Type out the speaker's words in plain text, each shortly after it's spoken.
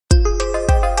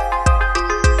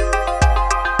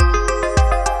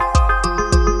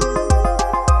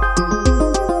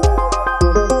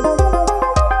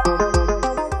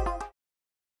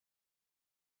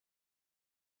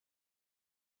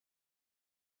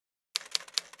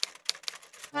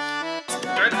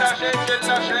আসেন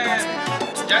চলে আসেন,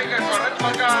 জায়গা করেন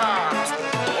ফাঁকা।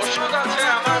 ওষুধ আছে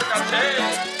আমার কাছে,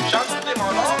 শান্তি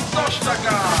মলম 10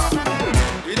 টাকা।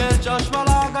 দিনের চশমা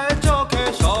লাগায় চোখে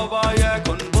সবাই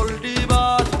এখন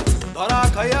ভোল্টিবাজ, ধরা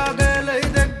খাইয়া গেলেই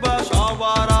দেখবা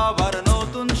সবার আবার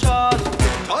নতুন সাজ।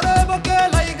 ঝড়ে বকে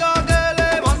লাইগা গেলে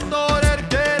বন্দরের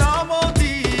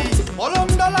কেরামতি, মলম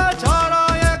ডালা ছাড়া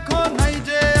এখন নাই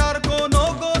যে আর কোনো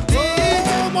গতি।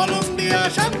 মলম দিয়া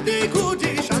শান্তি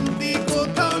খুঁজি, শান্তি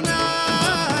কোথাও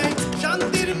নাই,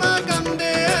 শান্তির মা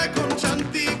কান্দে এখন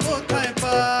শান্তি কোথায়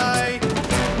পাই।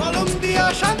 মলম দিয়া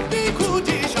শান্তি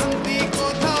খুঁজি, শান্তি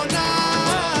কোথাও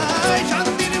নাই,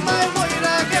 শান্তির মায়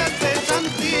মইরা গেছে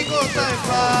শান্তি কোথায়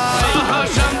পাই।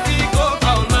 শান্তি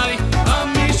কোথাও নাই,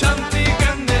 আমি শান্তি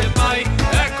কেমনে পাই,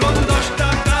 এখন 10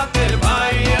 টাকাতে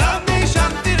ভাই আমি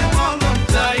শান্তির মলম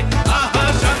চাই। আহা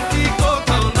শান্তি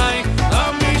কোথাও নাই,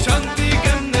 আমি শান্তি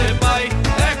কেমনে পাই,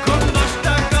 এখন 10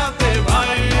 টাকাতে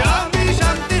ভাই আমি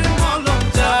শান্তির মলম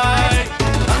চাই।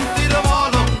 শান্তির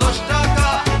মলম 10 টাকা,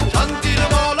 শান্তির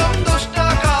মলম 10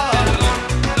 টাকা।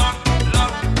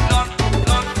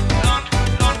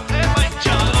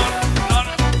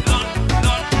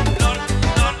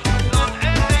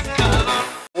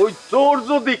 ওই চোর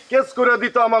যদি কেস করে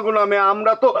দিত আমাগো নামে,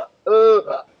 আমরা তো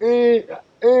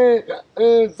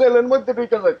জেলের মধ্যে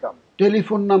ঢুকে যাইতাম।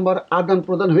 টেলিফোন নাম্বার আদান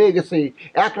প্রদান হয়ে গেছে,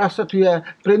 এক রাস্তা থুয়া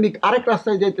প্রেমিক আরেক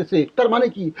রাস্তায় যাইতেছে। তার মানে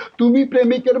কি তুমি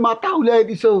প্রেমিকের মাথা উলাই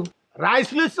দিছো?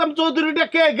 রাইসুল ইসলাম চৌধুরীটা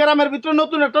কে? গ্রামের ভিতরে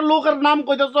নতুন একটা লোকের নাম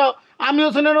কইতেছ, আমিও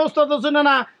চিনে না, ওস্তাদও চিনে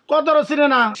না, কদরও চিনে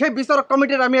না। সেই বিচারক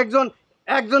কমিটির আমি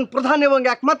একজন প্রধান এবং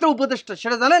একমাত্র উপদেষ্টা,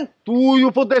 সেটা জানেন? তুই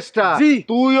উপদেষ্টা?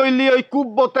 তুই হইলি ওই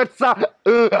কুব্বতের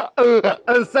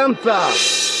চামচা।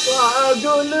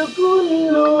 পাগল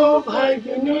কুল্লো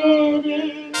ভাগ্নে রে,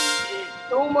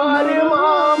 তোমার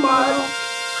মামার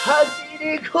হাতির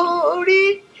ঘড়ি,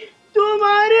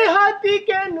 তোমার হাতি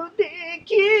কেন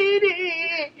দেখি রে,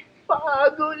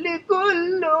 পাগল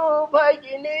কুল্লো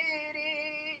ভাগ্নে রে,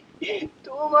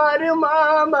 তোমার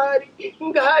মামার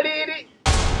ঘাড়ি রে।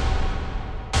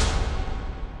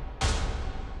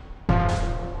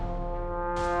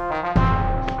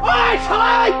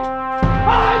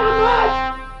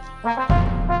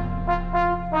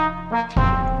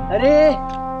 আরে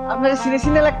আপনার সিনে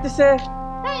সিনে লাগতেছে।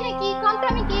 তাই নাকি? কোনটা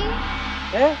আমি কি?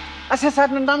 আচ্ছা স্যার,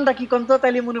 আপনার নামটা কি কোন তো,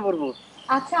 তাইলে মনে পড়বো।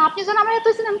 আচ্ছা আপনি যখন আমার এত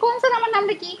চিনেন, কোন স্যার আমার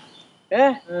নামটা কি?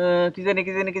 কি জানি।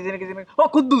 ও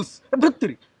কুদ্দুস,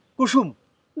 ধুত্তুরি, কুসুম।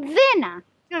 যে না,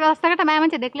 রাস্তাঘাটে মায়া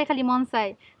মানছে দেখলে খালি মন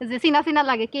চায় যে চিনা চিনা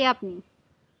লাগে। কে আপনি?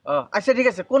 আচ্ছা ঠিক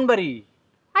আছে, কোন বাড়ি?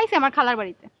 আইছে আমার খালার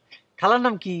বাড়িতে। খালার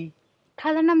নাম কি?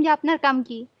 খালার নাম যে আপনার কাম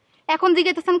কি? এখন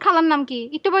জিগাইতেছেন খালার নাম কি?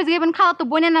 একটু পরে জিগাইবেন খালা তো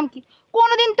বোনের নাম কি?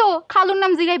 কোনোদিন তো খালুর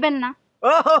নাম জিগাইবেন না।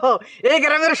 ও এই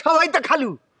গ্রামের সবাই তো খালু।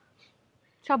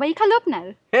 সবাই খালু আপনার?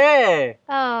 হ্যাঁ।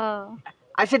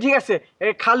 আচ্ছা ঠিক আছে,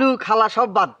 খালু খালা সব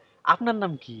বাদ, আপনার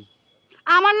নাম কি?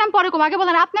 আমার নাম পরে কম, আগে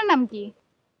বলেন আপনার নাম কি?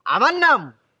 আমার নাম,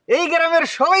 এই গ্রামের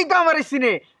সবাই তো আমার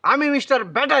চিনে, আমি মিস্টার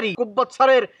ব্যাটারি, কুব্বত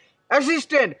স্যারের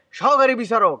অ্যাসিস্ট্যান্ট, সহকারী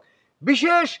বিচারক,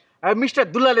 বিশেষ মিস্টার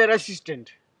দুলালের অ্যাসিস্ট্যান্ট।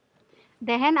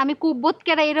 দেখেন আমি কুব্বত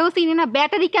কেরা এরাও চিনি না,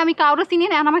 ব্যাটারিকে আমি কাউরে চিনি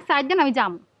না। আমার সাইড দেন, আমি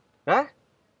যাম। হ্যাঁ,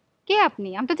 কে আপনি?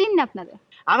 আমি তো চিনি না আপনাদের।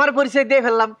 আমার পরিচয় দিয়ে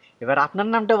ফেললাম, এবার আপনার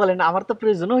নামটা বলেন, আমার তো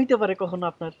প্রয়োজনও হইতে পারে কখনো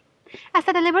আপনার।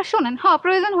 আচ্ছা তাহলে এবার শোনেন। হ্যাঁ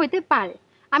প্রয়োজন হইতে পারে।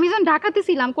 আমি যখন ঢাকাতে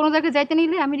ছিলাম, কোনো জায়গায় যাইতে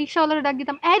নিলে আমি রিক্সাওয়ালারে ডাক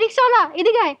দিতাম, এই রিক্সাওয়ালা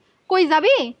এদিকে আয়, কই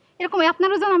যাবি? এরকম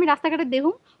আপনারও যখন আমি রাস্তাঘাটে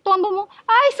দেখুন তখন বলবো,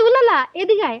 আই সুলালা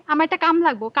এদিকে আয়, আমার একটা কাম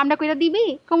লাগবো, কামটা কইরা দিবি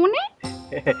কমনে?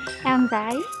 এখন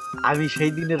যাই। আমি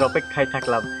সেই দিনের অপেক্ষায়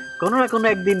থাকলাম, কোনো না কোনো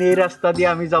একদিন এই রাস্তা দিয়ে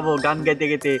আমি যাব গান গাইতে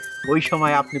গাইতে, ওই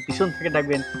সময় আপনি পিছন থেকে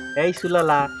ডাকবেন, এই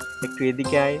সুলালা একটু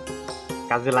এদিকে আয়,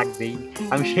 কাজে লাগবেই।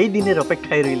 আমি সেই দিনের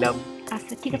অপেক্ষায় রইলাম।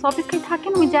 আচ্ছা ঠিক আছে, অপেক্ষায়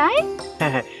থাকেন, আমি যাই।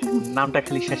 হ্যাঁ, নামটা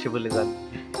খালি শেষে বলে যান।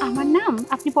 আমার নাম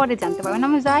আপনি পরে জানতে পারবেন,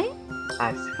 আমি যাই।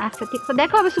 আচ্ছা আচ্ছা ঠিক আছে,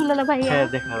 দেখা হবে সুলালা ভাই। হ্যাঁ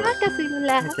দেখা হবে। টাটা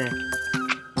সুলালা।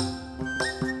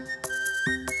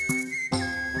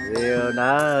 যেও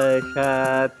না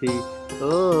সাথী,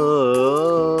 ও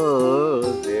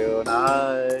যেও না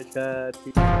সাথী।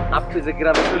 আপনি যে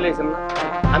গ্রামে চলে এসেছেন না,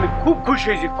 আমি খুব খুশি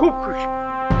হয়েছি, খুব খুশি।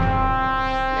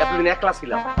 এতদিন একলা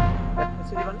ছিলাম।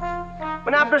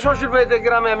 মানে আপনার শ্বশুর বাড়িতে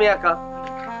গ্রামে আমি একা,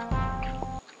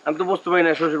 আমি তো বুঝতে পারি না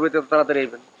শ্বশুর বাড়িতে তাড়াতাড়ি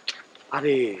আইবেন।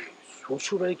 আরে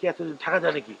শ্বশুর বাড়ি কি এতদিন থাকা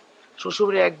যায় নাকি? শ্বশুর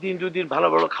বাড়ি একদিন দুই দিন ভালো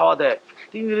ভালো খাওয়া দেয়,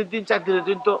 3 দিনের দিন 4 দিনের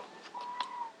দিন, তো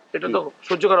এটা তো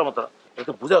সহ্য করার মতো না। এটা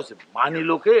তো বোঝা হচ্ছে, মানি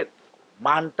লোকের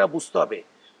মানটা বুঝতে হবে।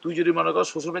 তুই যদি মনে কর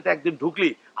শ্বশুর বাড়িতে একদিন ঢুকলি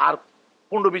আর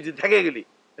 15-20 দিন থেকে গেলি,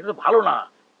 এটা তো ভালো না,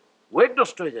 ওয়েট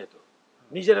নষ্ট হয়ে যায়। তো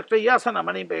নিজের একটা ইয়ে আছে না,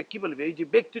 মানে কি বলবি, এই যে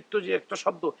ব্যক্তিত্ব যে একটা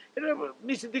শব্দ, এটা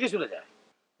নিচের দিকে চলে যায়।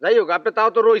 যাই হোক, আপনি তাও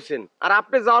তো রয়েছেন, আর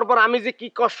আপনি যাওয়ার পর আমি যে কি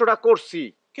কষ্টটা করছি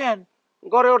কেন?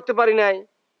 ঘরে উঠতে পারি নাই,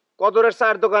 কদরের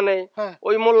চায়ের দোকানে,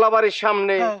 ওই মোল্লা বাড়ির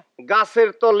সামনে, গাছের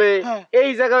তলে, এই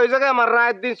জায়গায় ওই জায়গায় আমার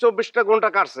রাত দিন 24টা ঘন্টা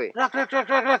কাটছে। রাখ রাখ রাখ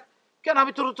রাখ রাখ। কেন?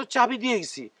 আমি তোর তো চাবি দিয়ে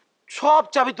গেছি, সব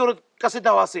চাবি তোর কাছে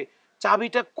দেওয়া আছে।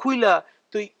 চাবিটা খুইলা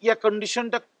তুই এয়ার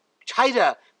কন্ডিশনটা ছাইরা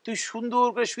তুই সুন্দর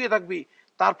করে শুয়ে থাকবি।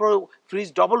 তারপর ফ্রিজ,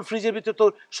 ডবল ফ্রিজের ভিতরে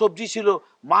তোর সবজি ছিল,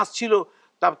 মাছ ছিল,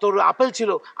 তারপর তোর আপেল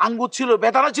ছিল, আঙ্গুর ছিল,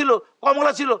 বেদানা ছিল,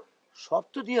 কমলা ছিল, সব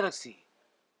তো দিয়ে রাখছি।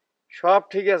 সব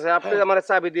ঠিক আছে, আপনি আমার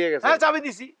চাবি দিয়ে গেছেন। হ্যাঁ চাবি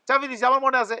দিছি, চাবি দিছি, আমার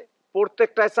মনে আছে।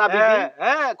 প্রত্যেকটা চাবি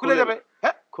খুলে যাবে।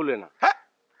 হ্যাঁ খুলে না। হ্যাঁ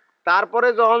তারপরে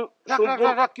যখন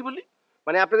কি বলি,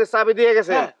 মানে আপনি যে চাবি দিয়ে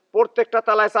গেছেন প্রত্যেকটা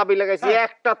তালায় চাবি লাগাইছি,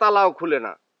 একটা তালাও খুলে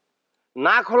না।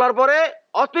 না খোলার পরে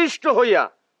অতিষ্ঠ হইয়া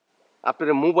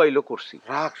আপনার মোবাইলও করছি।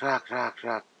 রাখ রাখ রাখ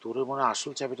রাখ, তোর মনে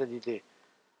আসল চাবিটা দিতে।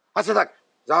 আচ্ছা থাক,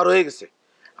 যাওয়ার হয়ে গেছে।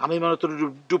 আমি মনে তোর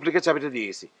ডুপ্লিকেট চাবিটা দিয়ে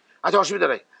গেছি। আচ্ছা অসুবিধা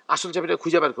নাই, আসল চাবিটা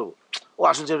খুঁজে বের করবো। ও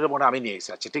আসল চাবিটা মনে আমি নিয়ে গেছি।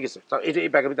 আচ্ছা ঠিক আছে, এটা এই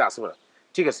ব্যাগের ভিতরে আসে বলা।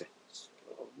 ঠিক আছে,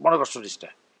 মনে কষ্ট জিনিসটা।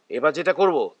 এবার যেটা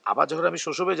করবো, আবার যখন আমি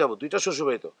শ্বশুরবাড়ি যাবো, 2টা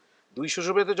শ্বশুরবাড়ি তো, 2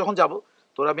 শ্বশুরবাড়িতে যখন যাবো,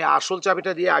 তোর আমি আসল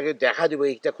চাবিটা দিয়ে আগে দেখা দিব,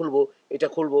 এইটা খুলবো, এটা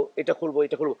খুলবো, এটা খুলবো,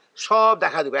 এটা খুলবো, সব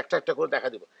দেখা দিব, একটা একটা করে দেখা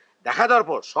দিব। দেখা দেওয়ার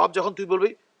পর সব যখন তুই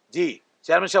বলবি জি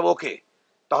চেয়ারম্যান সাহেব ওকে,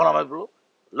 তখন আমি বলবো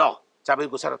ল চাবির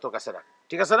গোছাটা তোর কাছে রাখ।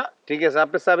 ঠিক আছে না? ঠিক আছে,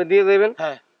 আপনি চাবি দিয়ে যাবেন।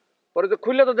 হ্যাঁ পরে তো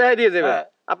খুললে তো দেখাই দিয়ে যাবেন।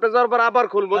 আপনি যাওয়ার পর আবার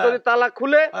খুলবো, যদি তালা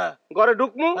খুলে ঘরে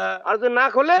ঢুকমু, আর যদি না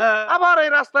খুলে আবার এই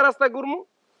রাস্তায় রাস্তায় ঘুরমু।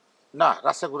 না,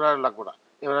 রাস্তা ঘুরার লাগবো না,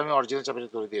 এবার আমি অরিজিনাল চাবিটা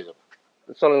ধরে দিয়ে যাবো।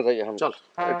 চলেন যাই, চল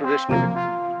একটু রেস্ট নিন।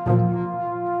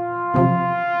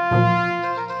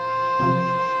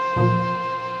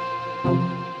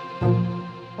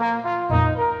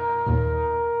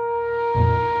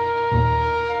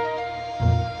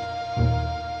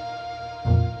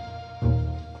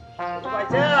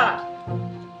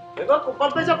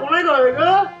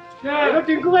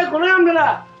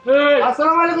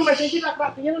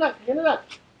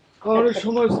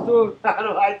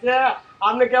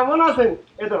 আপনি কেমন আছেন?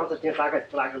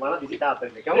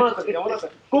 কেমন আছেন? কেমন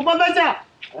আছেন? খুব ভালো ভাইসা।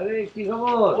 আরে কি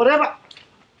খবর?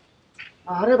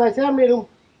 আরে ভাইসা আমি এরকম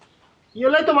কি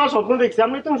হলে তোমার স্বপ্ন দেখছি।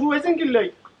 আপনি তো শুয়েছেন কিনলাই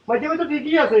মাঝে তো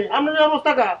ঠিকই আছে। আপনার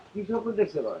অবস্থা কা? কি স্বপ্ন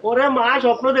দেখছে? ওরে মা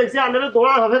স্বপ্ন দেখছি আপনার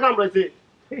দোড়া হবে কামড়াইছে,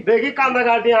 দেখি কান্দা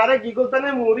কাটি। আরে কি করতে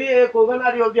নেই মুড়ি কোবেন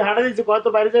আর জলদি হাঁটা দিচ্ছে, কত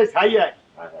বাইরে যাই ছাই আয়।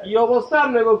 কি অবস্থা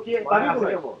আপনার? কি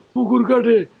পুকুর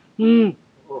কাটে?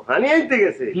 হানি আনতে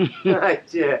গেছে।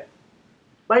 আচ্ছা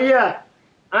ভাইয়া,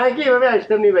 আয় কি ভাবে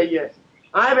আসতাম নি ভাইয়া?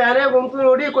 আয় বেড়ে বন্ধু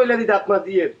ওড়ি কইলা দিতে আত্মা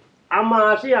দিয়ে আম্মা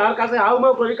আসি আর কাছে হাউ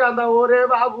মাউ করি কান্দা। ওরে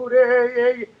বাবু রে,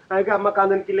 এই আগে আম্মা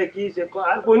কান্দেন কিলে কি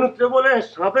আর বইনুত্রে বলে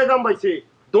সাপে কামড়াইছে,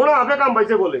 দোড়া হাফে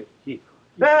কামড়াইছে বলে।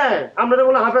 হ্যাঁ আপনারা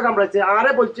বলে হাফে কামড়াইছে।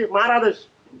 আরে বলছে মার আদেশ,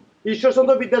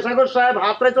 ঈশ্বরচন্দ্র বিদ্যাসাগর সাহেব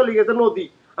হাতটাই চলে গেছে নদী।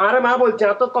 আরে মা বলছে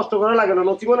এত কষ্ট করে লাগে না,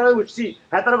 নচি মনে উঠছি।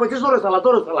 হ্যাঁ তারা বলছে জোরে চালা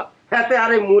জোরে চালা। হ্যাঁ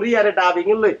আরে মুড়ি আরে ডাবি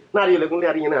কিনলে নারিয়েলে গুলি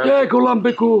হারিয়ে না। গোলাম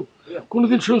বেকু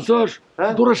কোনদিন শুনছস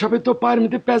দোরা সাপে তো পায়ের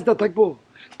মধ্যে প্যাঁচ দা থাকবো,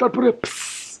 তারপরে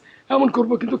এমন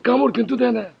করবো কিন্তু কামড় কিন্তু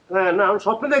দেয় না। হ্যাঁ না, আমি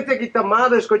স্বপ্ন দেখতে কিতাম মা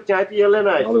দেশ করছে আইতি এলে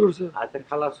নাই। আচ্ছা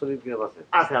খালার শরীর কি আছে?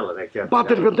 আছে আল্লাহ দেখছে।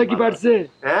 বাতের বেদনা কি বাড়ছে?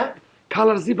 হ্যাঁ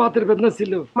খালার জি বাতের বেদনা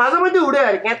ছিল, মাঝে মধ্যে উড়ে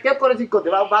আর ক্যাট ক্যাট করে ঠিক করতে।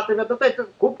 বাতের বেদনা তো একটা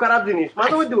খুব খারাপ জিনিস,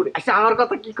 মাঝে মধ্যে উড়ে। আচ্ছা আমার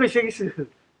কথা কি কইছে কিছু?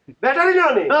 ব্যাটারি না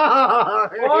নে।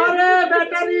 ওরে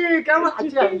ব্যাটারি কেমন?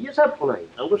 আচ্ছা ইয়ে সাহেব কোন নাই?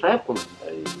 আমগো সাহেব কোন?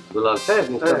 এই দুলাল সাহেব,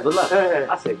 মিস্টার দুলাল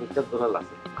আছে, মিস্টার দুলাল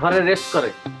আছে, ঘরে রেস্ট করে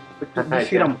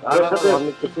বিশ্রাম। আর সাথে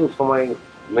অনেক কিছু সময়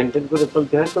মেইনটেইন করে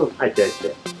চলতে হয় তো। আচ্ছা আচ্ছা,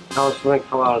 খাওয়ার সময়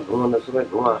খাওয়া, ঘুমানোর সময়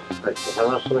ঘুমা,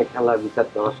 খেলার সময় খেলা, বিচার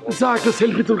দেওয়ার সময় যা একটা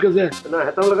সেলফি তুলকে যায় না।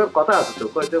 হেতা লোকের কথা আছে তো,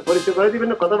 পরিচয় করে দিবেন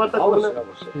না, কথাবার্তা করবেন না।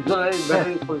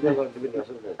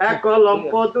 এক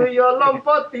লম্প, দুই লম্প,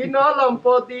 তিন লম্প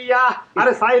দিয়া,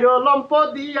 আরে চাইর লম্প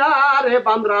দিয়া রে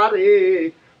বান্দ্রা রে,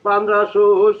 বান্দ্রা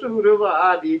শ্বশুর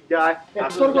বাড়ি যায়।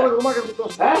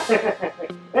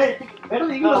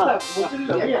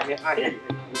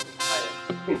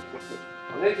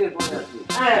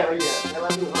 হ্যাঁ ভাইয়া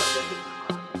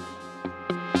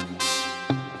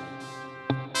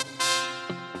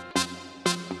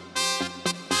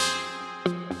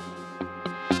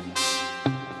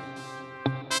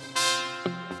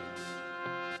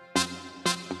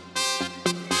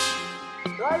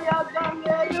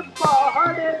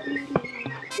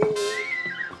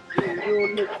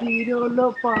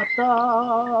পাতা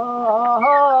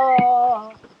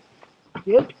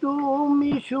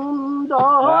তুমি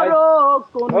সুন্দর।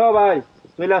 ও ভাই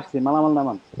চলে আসছি, মালামাল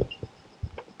নামান,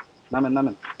 নামেন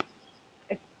নামেন।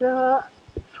 একটা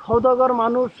সওদাগর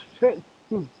মানুষ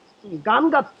গান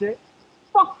গাচ্ছে,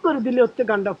 পক করে দিলে হচ্ছে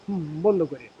গানটা বন্ধ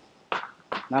করে।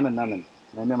 নামেন নামেন,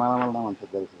 নামে মালামাল নামান।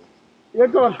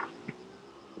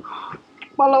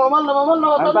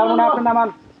 আমি পারবো না, আপনি নামান।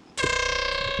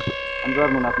 আমি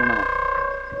পারবো না, আপনি নামান।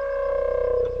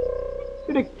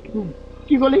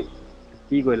 কি বলি?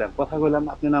 কি কইলাম? কথা কইলাম,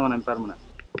 আপনি নামান, আমি পারবো না।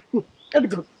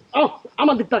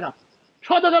 আমার দিক টাকা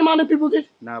সদাগর মানে তুই বুঝিস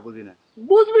না, বুঝি না।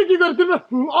 বুঝবি কি করে? তুই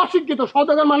অশিক্ষিত।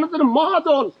 সদাগর মানে তোর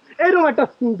মহাজন। এইরকম একটা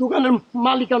দোকানের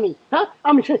মালিক আমি। হ্যাঁ,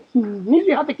 আমি সে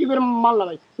নিজে হাতে কি করে মারলাম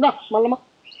ভাই? না মারলাম।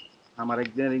 আমার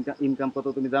একদিনের ইনকাম কত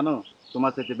তুমি জানো?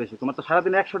 তোমার চাইতে বেশি। তোমার তো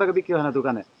সারাদিন 100 টাকা বিক্রি হয় না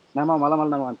দোকানে। নামাও, মালামাল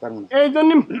নামাও, আমি পারবো না। এই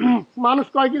জন্য মানুষ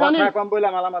কয় কি জানি, কম বললে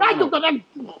মালামাল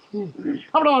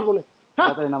আমরা মারবো না।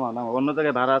 নামাও, নামাও, অন্য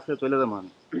জায়গায় ভাড়া আছে, চলে যাবো আমি।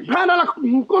 ভ্যান আলা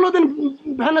কোনোদিন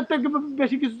ভ্যানের থেকে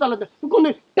বেশি কিছু চালাতে কোন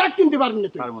ট্যাগ কিনতে পারবি না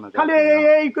তুই। খালি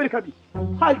এই করে খাবি।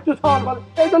 হাইতে সওয়াল বলে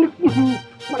এই জন্য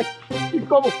মানে কি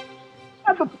কব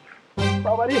এত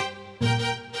বাবারে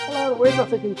ওই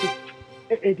আছে কিন্তু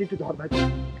এই দিতে ধর ভাই।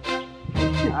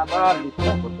 আবার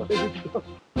ডিস্টার্ব করতে।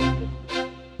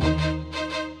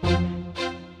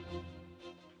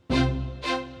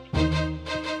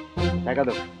 টাকা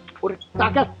দাও। ওরে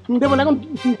টাকা দেবো না এখন?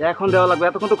 এখন দেওয়া লাগবে।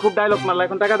 এতক্ষণ তো খুব ডায়লগ মারলা,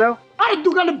 এখন টাকা দাও। আরে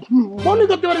দোকানে বনি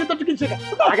করতে পারবি তো কি সেটা?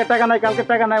 আগে টাকা নাই, কালকে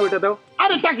টাকা নাই, ওইটা দাও।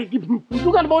 আরে টাকা কি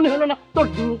দোকান বনি হলো না? তোর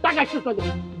টাকা একটু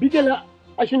বিকেলে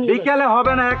আসেনি। বিকেলে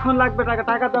হবে না, এখন লাগবে টাকা।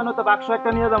 টাকা দাও না তো বাক্স একটা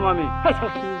নিয়ে যাবো আমি।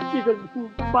 কি করবি?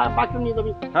 বাক্স নিয়ে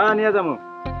যাবি? হ্যাঁ, নিয়ে যাবো।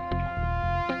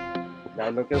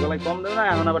 ডায়লগের গলায় কম দেও না,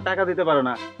 এখন আবার টাকা দিতে পারো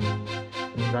না।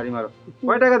 গাড়ি মারো।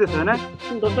 কয় টাকা দিচ্ছ? না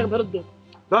 10 টাকা ফেরত দে।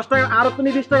 10 টাকা? আরো তুমি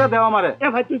 20 টাকা দেও আমারে। এ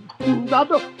ভাই তুই যা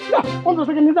তো, 50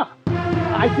 টাকা নিয়ে যা।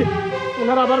 আইছে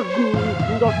ওনারা আবার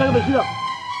 10 টাকা বেশি দাও।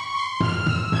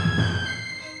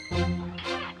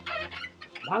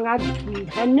 ভাঙা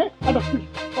ধ্যান নিয়ে একটা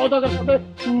সৌদাগরের সাথে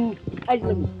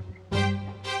আইসলাম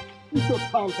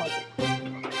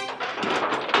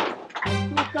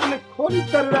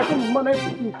খরিদ্দারের এখন মানে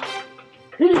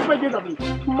ফিরিস পাইতে যাবি।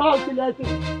 মাল চলে আসে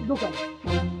দোকান।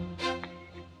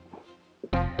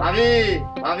 ভাবি,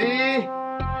 ভাবি।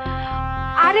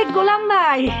 আরে গোলাম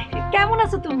ভাই, কেমন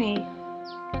আছো তুমি?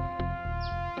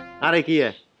 আরে কি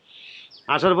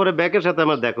আসার পরে ব্যাকের সাথে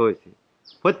আমার দেখা হয়েছে,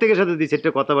 প্রত্যেকের সাথে দিচ্ছে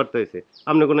একটা কথাবার্তা হয়েছে।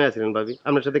 আপনি কোথায় আছিলেন ভাবি?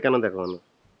 আপনার সাথে কেন দেখা হলো?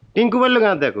 টিঙ্কু ভাইয়ের লোক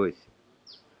দেখা হয়েছে,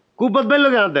 কুব্বত ভাইয়ের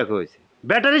লোক দেখা হয়েছে,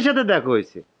 ব্যাটারির সাথে দেখা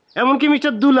হয়েছে, এমনকি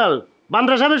মিস্টার দুলাল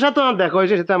বান্দ্রা সাহেবের সাথেও আমার দেখা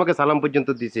হয়েছে। সেটা আমাকে সালাম পর্যন্ত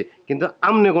দিছে। কিন্তু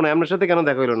আপনি কোথায়? আপনার সাথে কেন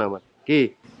দেখা হইলো না আমার?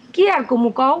 কি আর কমু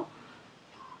কও,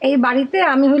 এই বাড়িতে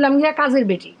আমি হইলাম গিয়া কাজের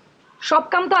বেটি, সব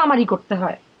কাম তো আমারই করতে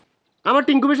হয়। আমার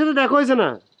টিঙ্কু ভাইয়ের সাথে দেখা হয়েছে না?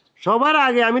 সবার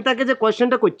আগে আমি তাকে যে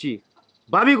কোয়েশ্চেনটা করছি,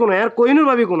 ভাবি কোনায় আর কইনুর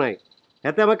ভাবি কোনায়,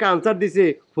 এতে আমাকে আনসার দিছে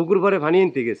পুকুর পরে পানি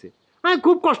আনতে গেছে। আমি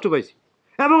খুব কষ্ট পাইছি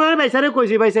এবং আমি বাইসারে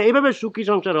কইছি, বাইসা এইভাবে সুখী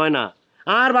সংসার হয় না।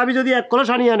 আর ভাবি যদি 1 কলস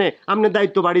আনি আনে, আপনার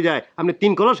দায়িত্ব বাড়ি যায়, আপনি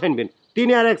 3 কলস আনবেন। 3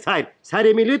 আর 1 সাইরে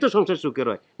মিলেই তো সংসার সুখের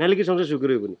হয়, নাহলে কি সংসার সুখের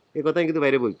হইব না? এই কথাই কিন্তু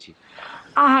বাইরে বলছি।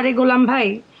 আহারে গোলাম ভাই,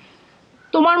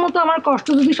 তোমার মতো আমার কষ্ট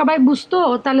যদি সবাই বুঝতো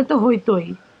তাহলে তো হইতোই।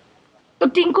 তো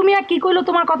টিঙ্কু মিয়া কি কইলো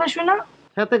তোমার কথা শোনা?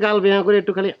 হাতে গাল বেয়া করে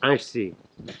একটু খালি আসছি।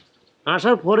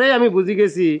 আসার পরে আমি বুঝি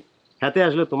গেছি হাতে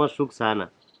আসলে তোমার সুখ চায় না।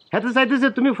 হাতে চাইতেছে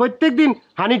তুমি প্রত্যেক দিন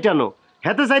হানি টানো,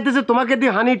 হাতে চাইতেছে তোমাকে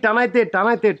দিয়ে হানি টানাইতে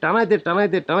টানাইতে টানাইতে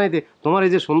টানাইতে টানাইতে তোমার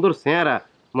এই যে সুন্দর চেহারা,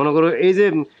 মনে করো এই যে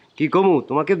কি কমু,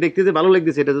 তোমাকে দেখতে যে ভালো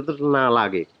লাগতেছে এটা যত না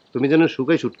লাগে, তুমি যেন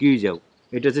সুখে সুটকি যাও,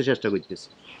 এটা হচ্ছে চেষ্টা করতেছি।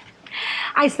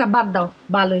 আইসা বাদ দাও,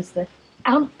 ভালো হয়েছে।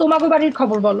 এখন তোমাকে বাড়ির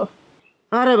খবর বলো।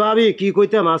 আরে ভাবি কি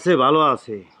কইতাম, আছে ভালো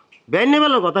আছে। ব্যান্নে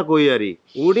ভালো কথা কই আরি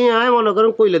উনি আয় মনে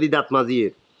করেন কইলা দি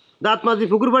দাঁত মাজি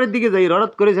পুকুর বাড়ির দিকে যাই,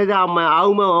 হঠাৎ করে চাই যে আম্মা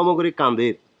আউমা অমা করে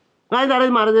কান্দের। নাই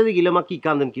দাঁড়াই মারা যাই গিলে মা কি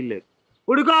কান্দেন কিনলে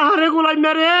উনি কো আরে গোলাম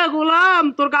রে গোলাম,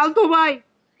 তোর কাল তো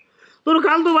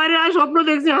ভাই রে আয় স্বপ্ন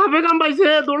দেখছি হাফে কাম পাইছে,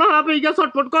 দোড়া হাফে ইগা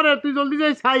ছটফট করে, তুই জলদি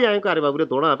যাই ছাই আয়। আরে বাবুরে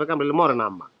দোড়া হাফে কামড়ালে মরে না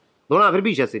আম্মা, দোড়া হাফের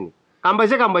বিষ আসেনি, কাম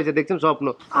পাইছে দেখছেন স্বপ্ন।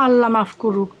 আল্লাহ মাফ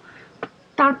করুক।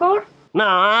 তারপর না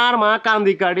আর মা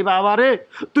কান্দি কাটি বাবা রে,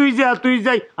 তুই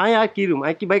যাই আয় আয় কি রুম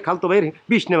আয় কি ভাই খালতো ভাই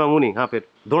বিষ নেবা মনি হাফের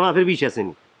দোড়া হাফের বিষ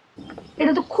আসেনি।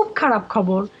 এটা তো খুব খারাপ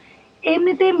খবর।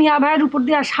 এমনিতে মিয়া ভাইয়ের উপর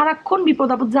দিয়ে সারাক্ষণ বিপদ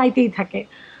আপদ যাইতেই থাকে।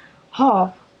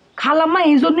 খালাম্মা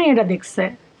এই জন্যই এটা দেখছে।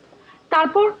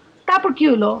 তারপর কি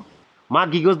হলো? মা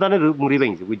গিগজ দানের মুড়ি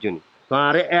ভাঙছে বুঝছনি তো,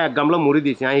 আরে 1 গামলা মুড়ি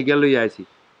দিয়েছি আই গেল লইয়া আইছি,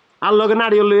 আর লগে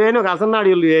নারিয়েল লইয়া আইনো, গাছের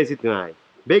নারিয়েল লইয়া আইছি, তুই আয়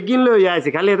বেগিন লইয়া আইছি,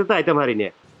 খালি এতে তো আইতে পারি না।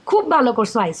 খুব ভালো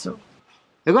করছো আইসো।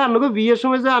 দেখো আপনাকে বিয়ের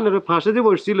সময় যে আনের ফাঁসে যে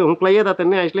বসছিল হুঁকলাইয়া দাঁতের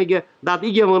নিয়ে আসলে গিয়া দাঁত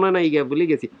ইগিয়া মনে না ইগিয়া বলে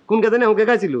গেছি, কোন কাজে হুঁকে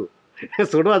খাইছিল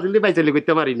ছোট আসলে বাইচালি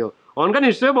করতে পারি না, অনকা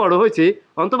নিশ্চয় বড় হয়েছে,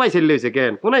 অন্ত বাইচালি হয়েছে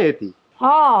কেন কোনায় এতি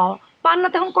পান্না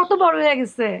তখন কত বড় হয়ে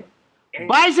গেছে।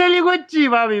 বাইচালি করছি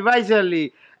ভাবি বাইচালি,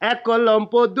 1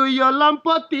 লম্প 2 লম্প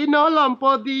 3 লম্প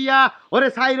দিয়া ওরে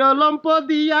 4 লম্প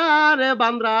দিয়া রে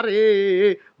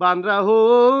বান্দ্রা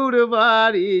হৌর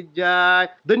বাড়ি যায়।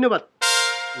 ধন্যবাদ।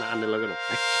 না আনে লাগে না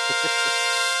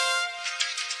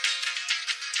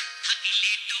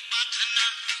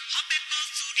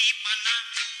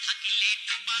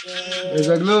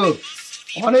এজাগলো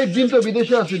অনেক দিন তো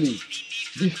বিদেশে আসিনি,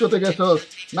 ডিস্কোতে গেছস,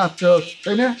 নাচছস,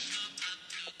 তাই না?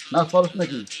 নাচ পারস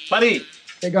নাকি? পারি।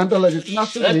 এই গানটা লাগে তুই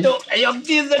নাচতে পারি? এই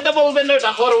অবধি যেটা বলবেন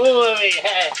ওটা করবো আমি।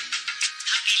 হ্যাঁ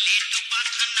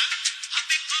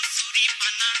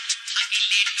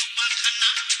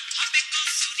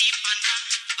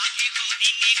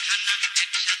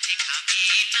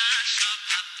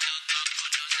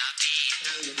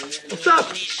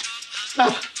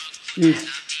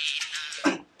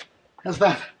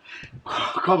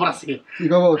খবর আছে। কি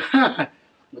খবর?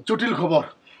 জটিল খবর।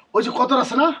 ওই যে কদর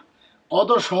আছে না,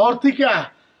 কদর শহর থেকে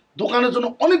দোকানের জন্য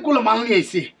অনেকগুলো মাল নিয়ে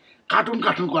আইছি, কার্টুন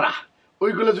কার্টুন করা।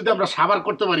 ওইগুলো যদি আমরা সাবার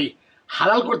করতে পারি,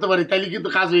 হালাল করতে পারি, তাইলে কিন্তু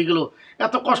কাজ হয়ে গেল।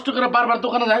 এত কষ্ট করে বারবার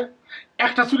দোকানে যায়,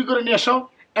 একটা চুরি করে নিয়ে আসো,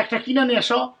 একটা কিনা নিয়ে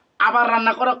আসো, আবার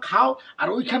রান্না করো, খাও। আর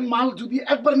ওইখান মাল যদি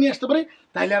একবার নিয়ে আসতে পারি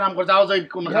তাইলে আর আমার যাওয়া যায়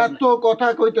কোনো। এত কথা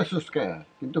কইতেছিস কে?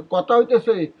 কিন্তু কথা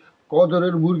হইতেছে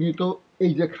কদরের মুরগি তো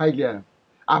এই যে খাইলাম,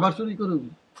 আবার চুরি করুন।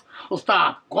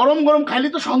 ওস্তাদ গরম গরম খাইলে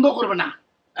তো সন্দেহ করবে না।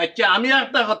 আচ্ছা আমি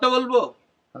একটা কথা বলবো।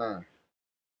 হ্যাঁ,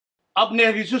 আপনি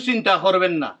কিছু চিন্তা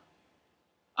করবেন না,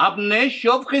 আপনি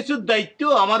সব কিছুর দায়িত্ব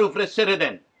আমার উপরে ছেড়ে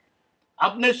দেন।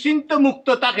 আপনি চিন্তা মুক্ত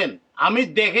থাকেন, আমি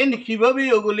দেখেন কিভাবে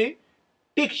ওগুলি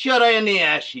টিকসরায় নিয়ে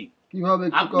আসি। কিভাবে?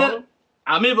 আপনার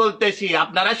আমি বলতেছি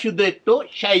আপনারা শুধু একটু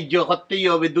সাহায্য করতেই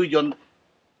হবে দুইজন।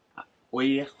 ওই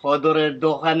কদরের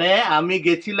দোকানে আমি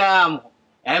গেছিলাম,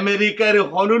 আমেরিকার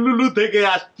হনুলুলু থেকে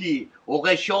আসছি,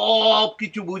 ওকে সব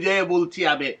কিছু বুঝিয়ে বলছি।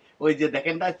 আমি ওই যে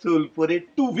দেখেন না, চুল পরে,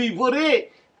 টুপি পরে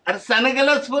আর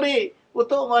সানগ্লাস পরে, ও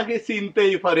তো আমাকে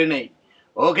চিনতেই পারে নাই।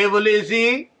 ওকে বলেছি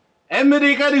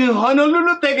আমেরিকার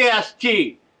হনুলুলু থেকে আসছি,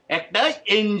 একটা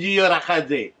এনজিও রাখা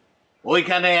যে,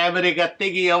 ওইখানে আমেরিকার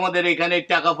থেকে আমাদের এখানে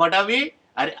টাকা পাঠাবি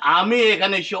আর আমি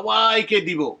এখানে সবাইকে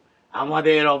দিব।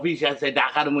 আমাদের অফিস আছে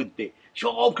ঢাকার মধ্যে,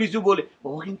 সব কিছু বলে।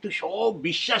 ও কিন্তু সব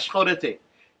বিশ্বাস করেছে।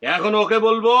 এখন ওকে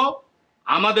বলবো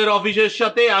আমাদের অফিসের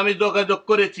সাথে আমি যোগাযোগ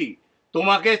করেছি,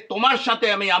 তোমাকে তোমার সাথে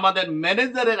আমি আমাদের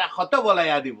ম্যানেজারের কথা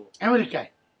বলাইয়া দিব। আমেরিকায়?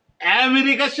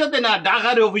 আমেরিকার সাথে না,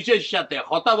 ঢাকার অফিসের সাথে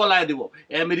কথা বলাইয়া দিব।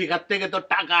 আমেরিকার থেকে তো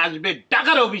টাকা আসবে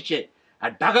ঢাকার অফিসে,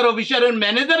 আর ঢাকার অফিসের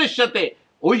ম্যানেজারের সাথে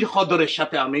ওই কদরের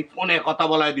সাথে আমি ফোনে কথা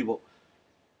বলাই দিব।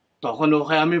 তখন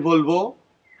ওকে আমি বলবো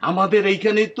আমাদের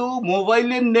এইখানে তো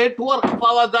মোবাইলের নেটওয়ার্ক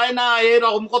পাওয়া যায় না,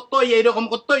 এরকম করতে হয়, এইরকম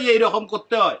করতে হয়, এইরকম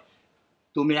করতে হয়।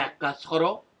 তুমি এক কাজ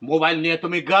করো, মোবাইল নিয়ে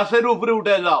তুমি গাছের উপরে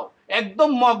উঠে যাও, একদম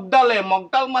মগডালে,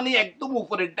 মগডাল মানে একদম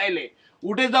উপরের টাইলে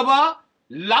উঠে যাবা,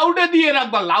 লাউডে দিয়ে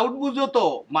রাখবা। লাউড বুঝো তো,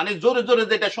 মানে জোরে জোরে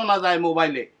যেটা শোনা যায়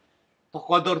মোবাইলে। তো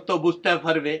কদর তো বুঝতে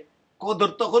পারবে, কদর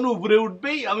তখন উপরে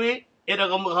উঠবেই, আমি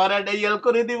এরকম ঘরে ডাইয়াল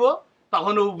করে দিব,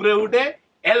 তখন উপরে উঠে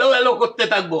এলো এলো করতে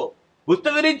থাকবো। বুঝতে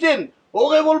পেরেছেন?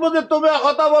 ওকে বলবো যে তুমি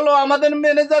কথা বলো, আমাদের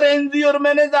ম্যানেজার, এনজিওর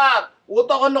ম্যানেজার, ও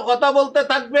তখন কথা বলতে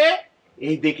থাকবে।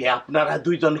 এই দেখে আপনারা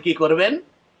দুইজন কি করবেন,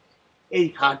 এই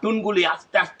কার্টুনগুলি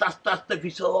আস্তে আস্তে আস্তে আস্তে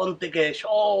পিছন থেকে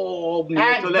সব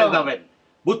নিয়ে চলে যাবেন।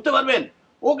 বুঝতে পারবেন?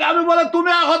 ওকে আমি বলে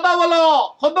তুমি কথা বলো,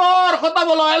 খদর কথা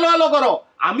বলো, এলো এলো করো।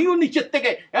 আমিও নিচের থেকে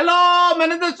হ্যালো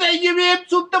ম্যানেজার সাহেব,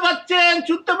 শুনতে পাচ্ছেন,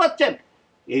 শুনতে পাচ্ছেন।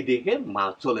 এই দেখে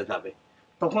মাল চলে যাবে।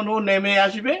 তখন ও নেমে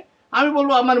আসবে, আমি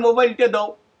বলবো আমার মোবাইলটা দাও,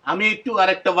 আমি একটু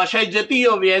আরেকটা বাসায় যেতেই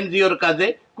হবে এনজিওর কাজে,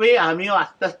 কয়ে আমিও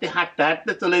আস্তে আস্তে হাঁটতে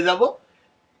হাঁটতে চলে যাব।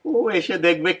 ও এসে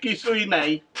দেখবে কিছুই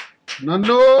নাই।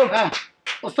 নন্দু, হ্যাঁ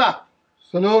ওস্তাদ।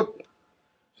 Salute,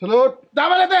 salute.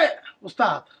 দাবালে দে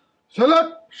ওস্তাদ। স্যালুট।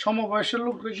 সমবয়সের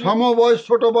লোক, সমবয়স,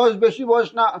 ছোট বয়স, বেশি বয়স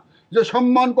না, যে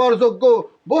সম্মান পাওয়ার যোগ্য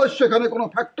বয়স সেখানে কোনো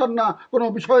ফ্যাক্টর না, কোনো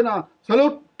বিষয় না।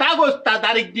 স্যালুট। তা ওস্তাদ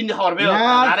আরেকদিন হবে।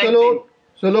 Salute,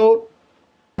 salute.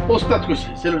 ওস্তাদ কইছে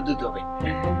স্যালুট দিতে হবে।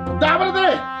 দাবালে দে,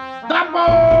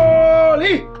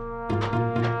 দাবলি।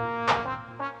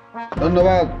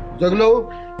 ধন্যবাদ। যেগুলো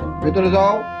ভিতরে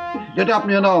যাও, যেটা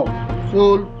আপনি নাও,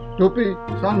 চুল, টুপি,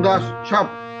 সানগ্লাস, সব।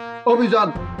 অভিযান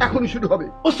এখনই শুরু হবে।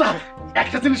 ওস্তাদ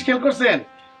একটা জিনিস খেয়াল করছেন,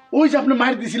 ওই যে আপনি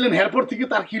মার দিছিলেন এয়ারপোর্ট থেকে,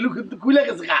 তার কিলো কিন্তু খুলে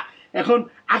গেছে গা। এখন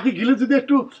আগে গিলে যদি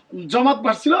একটু জমাত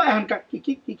বাড়ছিল, এখন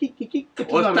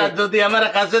ওস্তাদ যদি আমার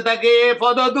কাছে থাকে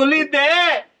পদতুলি দে,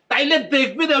 তাইলে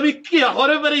দেখবেন আমি কি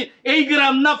করে পারি। এই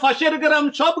গ্রাম না পাশের গ্রাম,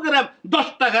 সব গ্রাম 10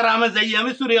 টাকা গ্রামে যাই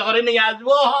আমি চুরি করে নিয়ে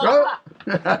আসবো।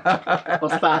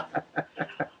 ওস্তাদ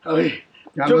ওই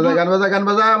গান বাজা, গান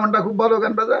বাজা, মনটা খুব ভালো,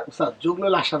 গান বাজা। ওস্তাদ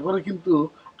যুগল আসার পরে কিন্তু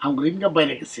আমার ইনকাম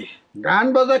বাইরে গেছে। গান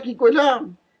বাজা কি কইলাম?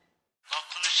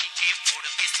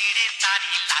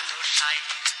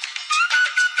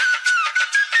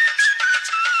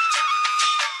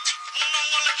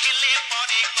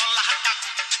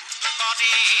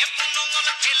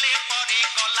 খেলে পরে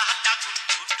গলা মাথা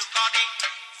কুটকুট করে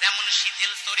যেমন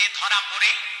শিথিল সরে ধরা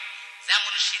পড়ে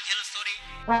যেমন শিথিল সরে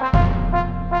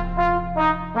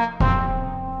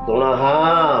দোনা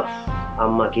হাফ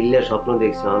আম্মা কিল্লে স্বপ্ন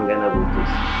দেখছো আমি কেন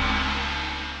বুঝতেছি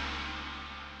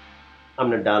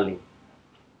আপনার ডার্লিং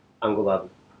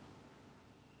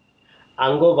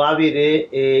আঙ্গো ভাবি রে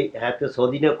এই হাতে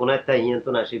সদিনে কোন একটা ইয়েন তো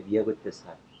না সে বিয়ে করতে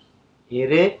চায়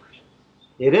এরে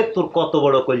এরে তোর কত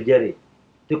বড় কলজা রে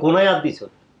তুই কোনায় হাত দিছ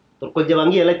তোর কলজা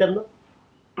ভাঙ্গি এলাইতাম না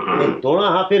দোনা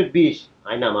হাফের বিষ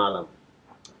আয়না মালাম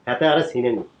হাতে আরে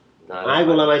চিনে নি আয়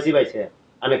গোলাম আইসি পাইছে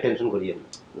অনেক টেনশন করিয়েন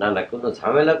না না কোনো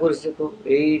ঝামেলা করেছে তো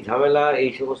এই ঝামেলা এই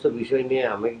সমস্ত বিষয় নিয়ে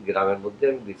আমি গ্রামের মধ্যে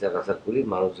আমি বিচার আচার করি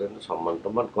মানুষজন সম্মান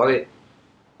টম্মান করে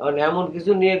কারণ এমন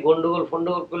কিছু নিয়ে গন্ডগোল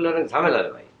ফন্ডগোল করলে অনেক ঝামেলা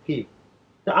রে ভাই কি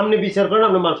আপনি বিচার করেন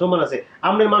আপনার মান সম্মান আছে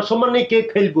আপনার মান সম্মান নেই কে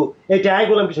খেলবো এটা আয়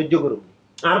গোলাম কি সহ্য করুন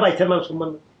আর বাইছের মান সম্মান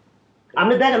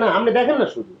আপনি দেখেন না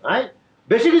শুধু আয়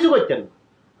বেশি কিছু করতেন না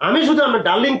আমি শুধু আমার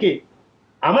ডার্লিংকে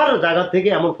আমার জায়গা থেকে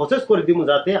এমন প্রসেস করে দিব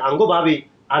যাতে আঙ্গ ভাবি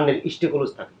আন্নের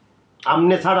ইস্টেকলস থাকে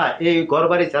আমনে ছাড়া এই ঘর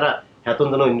বাড়ি ছাড়া এতন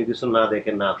যেন অন্য কিছু না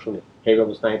দেখে না শুনে সেই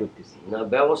ব্যবস্থা আমি করতেছি না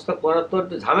ব্যবস্থা করার তো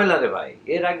একটু ঝামেলা রে ভাই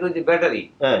এর আগে ওই যে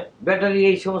ব্যাটারি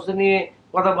এই সমস্ত নিয়ে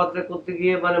কথাবার্তা করতে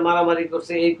গিয়ে মানে মারামারি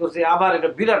করছে এই করছে আবার এটা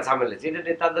বিরাট ঝামেলা এটা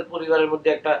নিয়ে তাদের পরিবারের মধ্যে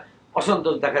একটা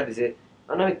অসন্তোষ দেখা দিছে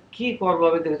মানে আমি কি করবো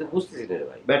আমি দেখে বুঝতেছি না রে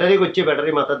ভাই ব্যাটারি করছে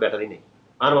ব্যাটারি মাথার ব্যাটারি নেই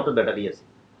আর মাথার ব্যাটারি আছে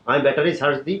আমি ব্যাটারি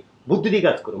চার্জ দিই বুদ্ধি দিয়ে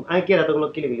কাজ করুম আমি কে এতগুলো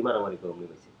কিলিবিলি মারামারি করুম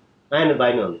নিয়েছি আমি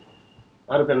বাইরে আমি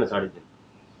আরো কেন ছাড়ি দেন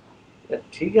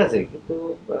ঠিক আছে কিন্তু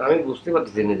আমি বুঝতে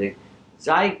পারতেছি না যে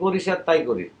যাই করিস আর তাই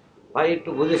করিস ভাই একটু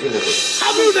বুঝে শুনে করিস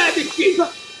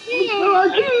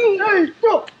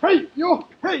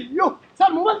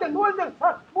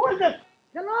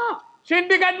Hello.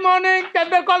 Syndicate morning,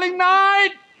 tender calling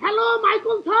night. Hello,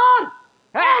 Michael sir.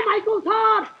 Hey, Michael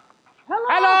sir. Hello.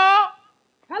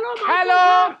 Hello, Hello,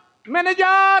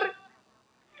 manager.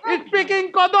 Speaking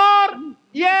Kodor.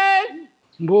 Yes.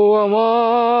 বউ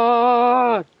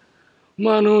আমার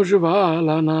মানুষ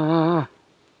ভালো না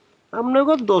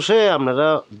আপনাকে দোষে আপনারা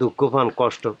দুঃখ পান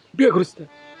কষ্ট বিয়ে করিস না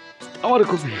আমার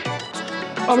খুব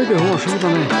আমি দেখো অসুবিধা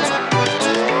নেই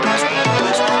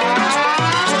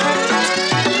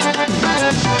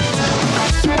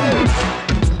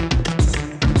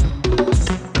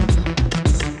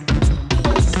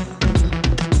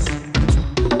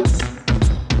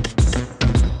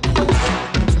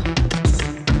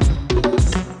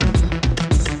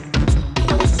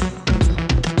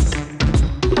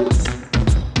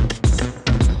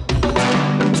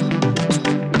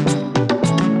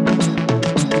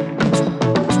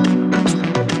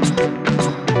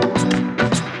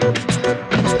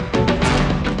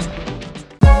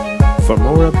For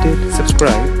more updates,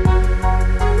 subscribe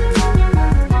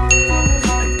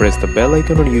and press the bell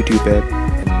icon on YouTube app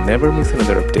and never miss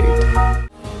another update.